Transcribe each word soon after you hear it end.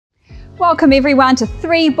Welcome everyone to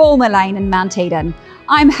 3 Balmer Lane in Mount Eden.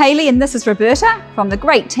 I'm Hayley and this is Roberta from the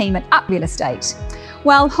great team at Up Real Estate.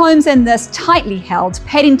 Well, homes in this tightly held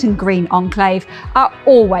Paddington Green enclave are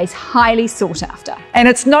always highly sought after. And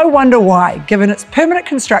it's no wonder why, given its permanent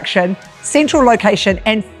construction, central location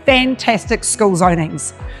and fantastic school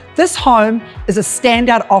zonings. This home is a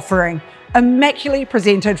standout offering, immaculately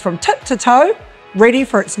presented from tip to toe, ready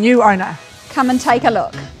for its new owner. Come and take a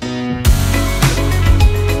look.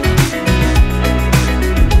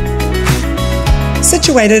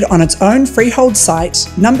 Situated on its own freehold site,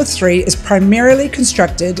 number 3 is primarily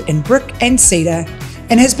constructed in brick and cedar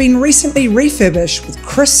and has been recently refurbished with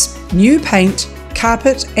crisp, new paint,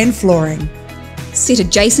 carpet and flooring. Set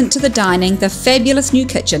adjacent to the dining, the fabulous new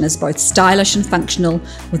kitchen is both stylish and functional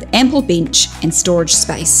with ample bench and storage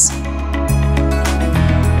space.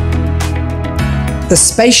 The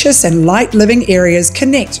spacious and light living areas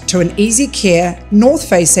connect to an easy care,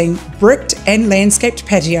 north-facing, bricked and landscaped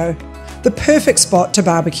patio, the perfect spot to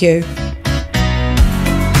barbecue.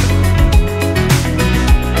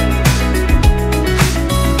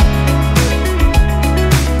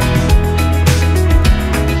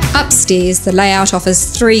 Upstairs, the layout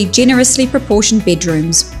offers 3 generously proportioned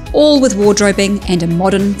bedrooms, all with wardrobing and a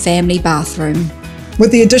modern family bathroom.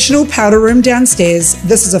 With the additional powder room downstairs,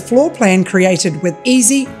 this is a floor plan created with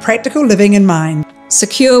easy, practical living in mind.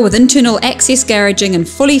 Secure with internal access garaging and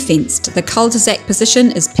fully fenced, the cul-de-sac position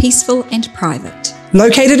is peaceful and private.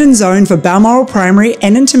 Located in zone for Balmer Primary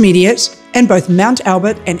and Intermediate and both Mount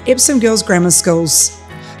Albert and Epsom Girls Grammar Schools.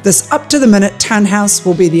 This up-to-the-minute townhouse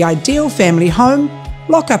will be the ideal family home,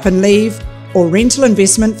 lock up and leave, or rental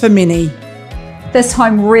investment for many. This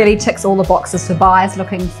home really ticks all the boxes for buyers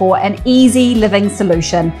looking for an easy living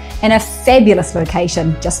solution in a fabulous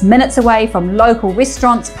location, just minutes away from local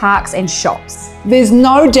restaurants, parks and shops. There's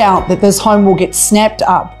no doubt that this home will get snapped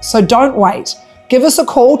up, so don't wait. Give us a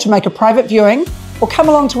call to make a private viewing or come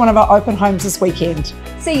along to one of our open homes this weekend.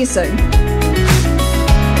 See you soon.